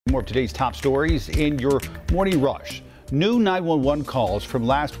More of today's top stories in your morning rush. New 911 calls from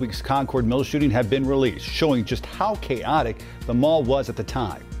last week's Concord Mill shooting have been released, showing just how chaotic the mall was at the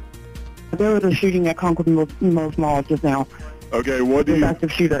time. There was a shooting at Concord Mills Mall just now. Okay, what do you... There's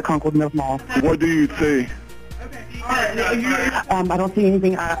active shoot at Concord Mills Mall. What do you see? I don't see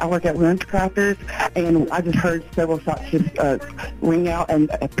anything. I work at Rent Crafters, and I just heard several shots just ring out, and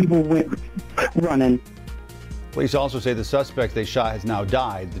people went running. Police also say the suspect they shot has now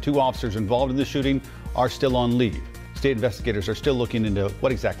died. The two officers involved in the shooting are still on leave. State investigators are still looking into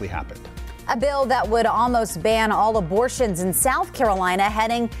what exactly happened. A bill that would almost ban all abortions in South Carolina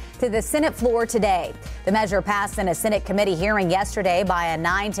heading to the Senate floor today. The measure passed in a Senate committee hearing yesterday by a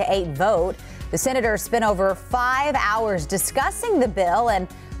 9-8 vote. The senators spent over 5 hours discussing the bill and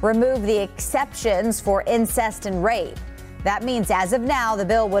removed the exceptions for incest and rape. That means as of now, the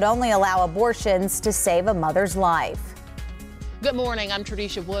bill would only allow abortions to save a mother's life. Good morning, I'm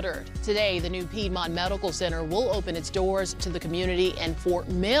Tradisha Woodard. Today, the new Piedmont Medical Center will open its doors to the community in Fort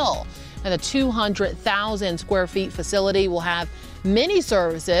Mill. And the 200,000 square feet facility will have many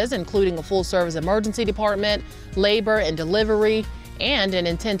services, including a full service emergency department, labor and delivery, and an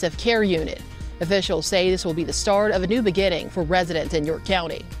intensive care unit. Officials say this will be the start of a new beginning for residents in York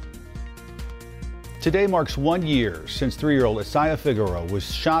County. Today marks 1 year since 3-year-old Isaiah Figueroa was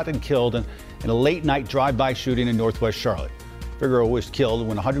shot and killed in a late-night drive-by shooting in northwest Charlotte. Figueroa was killed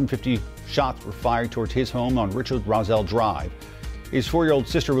when 150 shots were fired towards his home on Richard Roselle Drive. His 4-year-old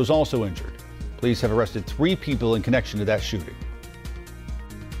sister was also injured. Police have arrested 3 people in connection to that shooting.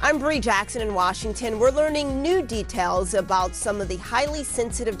 I'm Bree Jackson in Washington. We're learning new details about some of the highly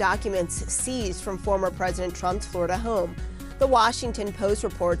sensitive documents seized from former President Trump's Florida home. The Washington Post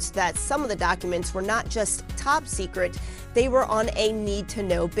reports that some of the documents were not just top secret, they were on a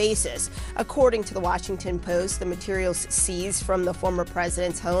need-to-know basis. According to the Washington Post, the materials seized from the former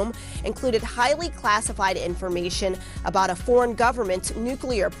president's home included highly classified information about a foreign government's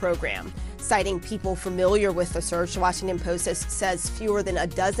nuclear program. Citing people familiar with the search, the Washington Post says fewer than a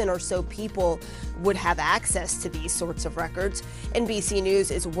dozen or so people would have access to these sorts of records. NBC News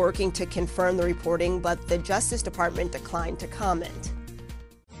is working to confirm the reporting, but the Justice Department declined to comment.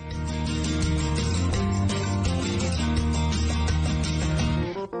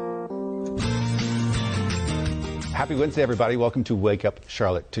 Happy Wednesday, everybody. Welcome to Wake Up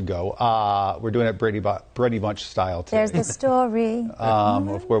Charlotte to Go. We're doing it Brady Bunch style today. There's the story.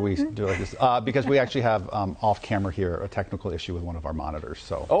 Of where we do it this, because we actually have off camera here a technical issue with one of our monitors.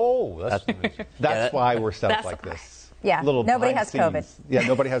 So that's why we're set up like this. Yeah, nobody has COVID. Yeah,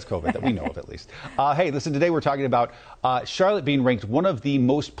 nobody has COVID that we know of, at least. Hey, listen, today we're talking about Charlotte being ranked one of the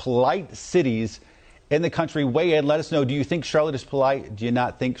most polite cities in the country. Weigh in. Let us know. Do you think Charlotte is polite? Do you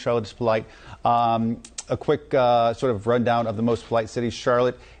not think Charlotte is polite? A quick sort of rundown of the most polite cities.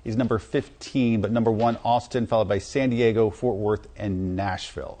 Charlotte is number 15, but number 1, Austin, followed by San Diego, Fort Worth, and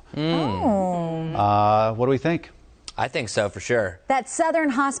Nashville. What do we think? I think so, for sure. That Southern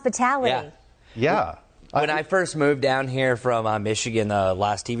hospitality. Yeah. When I first moved down here from Michigan, the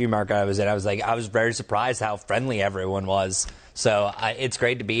last TV market I was in, I was very surprised how friendly everyone was. So it's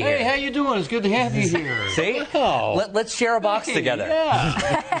great to be here. Hey, how you doing? It's good to have you here. See? Let's share a box together.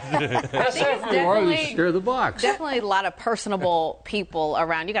 Yeah. That's everywhere. Share the box. Definitely a lot of personable people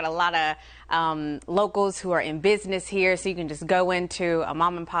around. You got a lot of locals who are in business here, so you can just go into a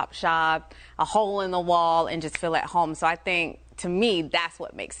mom and pop shop, a hole in the wall, and just feel at home. So I think, to me, that's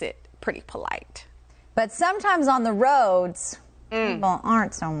what makes it pretty polite. But sometimes on the roads, people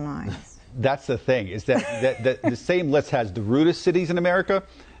aren't so nice. That's the thing, is that the same list has the rudest cities in America.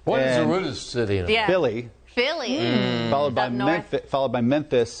 What is the rudest city in America? Philly. Followed by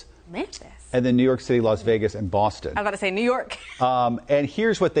Memphis. And then New York City, Las Vegas, and Boston. I was about to say New York. And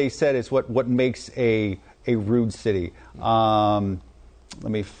here's what they said is what makes a rude city. Let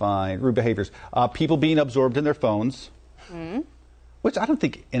me find rude behaviors. People being absorbed in their phones. Which I don't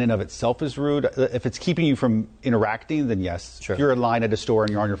think in and of itself is rude. If it's keeping you from interacting, then yes. Sure. If you're in line at a store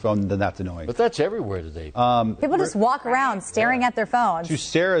and you're on your phone, then that's annoying. But that's everywhere today. People just walk around staring at their phones. To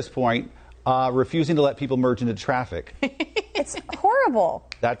Sarah's point, refusing to let people merge into traffic. It's horrible.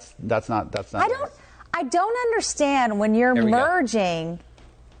 That's not. I don't understand when you're merging.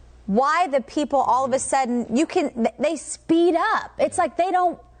 Why the people all of a sudden they speed up. It's like they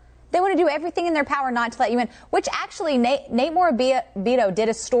want to do everything in their power not to let you in, which actually Nate Morabito did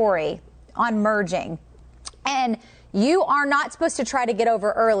a story on merging. And you are not supposed to try to get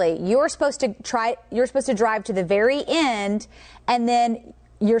over early. You're supposed to drive to the very end, and then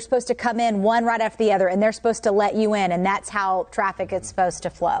you're supposed to come in one right after the other, and they're supposed to let you in, and that's how traffic is supposed to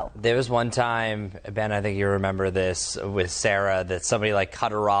flow. There was one time, Ben, I think you remember this, with Sarah, that somebody like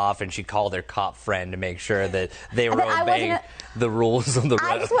cut her off, and she called her cop friend to make sure that they were obeying the rules of the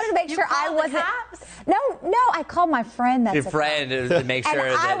road. I just wanted to make sure I wasn't. No, I called my friend. That's your friend to make sure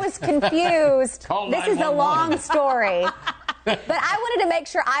and that I was confused. This is a long story. But I wanted to make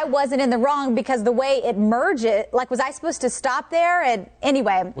sure I wasn't in the wrong because the way it merges, like, was I supposed to stop there? And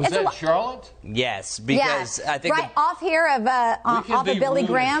anyway, was that Charlotte? Yes, because I think right off here of off of Billy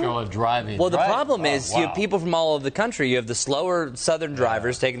Graham. Charlotte driving. Well, the problem is you have people from all over the country. You have the slower southern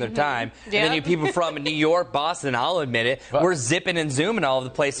drivers taking their time, and then you have people from New York, Boston. I'll admit it, we're zipping and zooming all over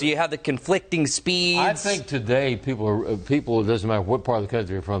the place. So you have the conflicting speeds. I think today people, it doesn't matter what part of the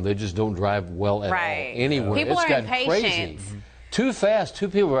country they're from, they just don't drive well at all anywhere. People it's are gotten impatient. Crazy. Too fast. Two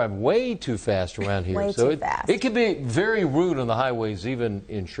people drive way too fast around here. Way so too fast. It can be very rude on the highways, even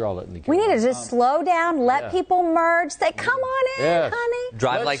in Charlotte. And the we need to just slow down, let people merge, say, come on in, honey.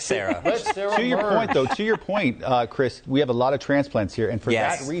 Drive like Sarah. To your point, though, Chris, we have a lot of transplants here. And for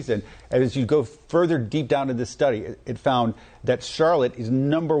that reason, as you go further deep down into this study, it found that Charlotte is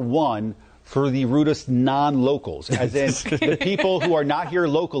 #1 for the rudest non-locals, as in the people who are not here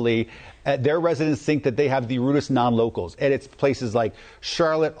locally. Their residents think that they have the rudest non-locals. And it's places like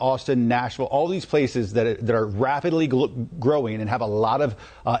Charlotte, Austin, Nashville, all these places that are rapidly growing and have a lot of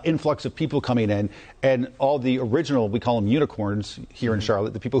influx of people coming in. And all the original, we call them unicorns here in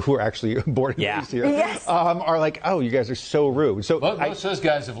Charlotte, the people who are actually born and raised here, are like, oh, you guys are so rude. So most of those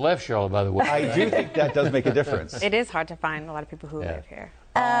guys have left Charlotte, by the way. I do think that does make a difference. It is hard to find a lot of people who live here.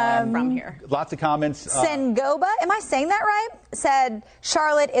 From here. Lots of comments. Sengoba, am I saying that right? Said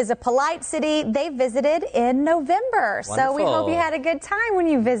Charlotte is a polite city. They visited in November. Wonderful. So we hope you had a good time when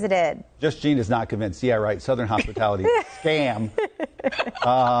you visited. Just Jean is not convinced. Yeah, right. Southern hospitality scam.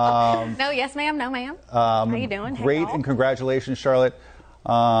 No, yes, ma'am. No, ma'am. How you doing? Great, and congratulations, Charlotte.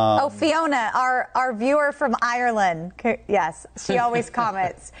 Fiona, our viewer from Ireland. Yes, she always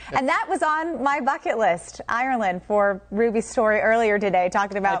comments. And that was on my bucket list, Ireland, for Ruby's story earlier today,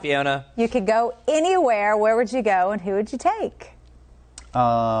 talking about Hi, Fiona. You could go anywhere. Where would you go and who would you take?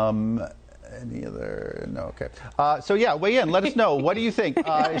 Any other? No, okay. So, yeah, weigh in. Let us know. What do you think?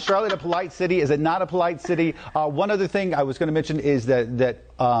 Is Charlotte a polite city? Is it not a polite city? One other thing I was going to mention is that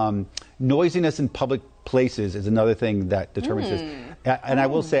noisiness in public places is another thing that determines this. And I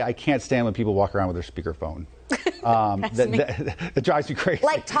will say I can't stand when people walk around with their speakerphone. That drives me crazy.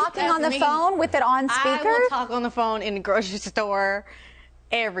 Like talking on the phone with it on speaker? I will talk on the phone in the grocery store,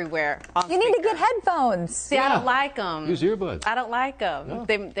 everywhere. You need to get headphones. See, I don't like them. Use earbuds. I don't like them. No.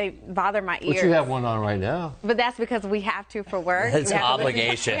 They bother my ears. But you have one on right now. But that's because we have to for work. It's an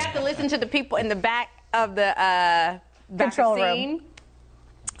obligation. We have to listen to the people in the back of the control room.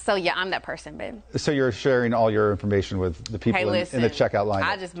 So, yeah, I'm that person, babe. So you're sharing all your information with the people in the checkout line.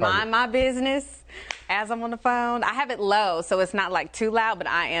 I just mind my business as I'm on the phone. I have it low, so it's not like too loud, but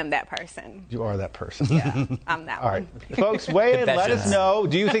I am that person. You are that person. Yeah, I'm that one. All right. Folks, weigh in. Let us know.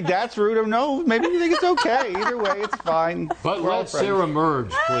 Do you think that's rude or no? Maybe you think it's okay. Either way, it's fine. But let Sarah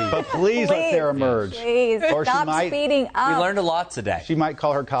merge, please. But please let Sarah merge. Please, or stop speeding up. We learned a lot today. She might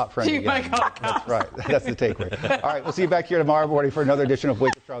call her cop friend again. Might call her cop. That's right. That's the takeaway. All right. We'll see you back here tomorrow morning for another edition of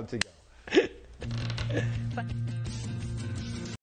Wake Up Charlotte to Go.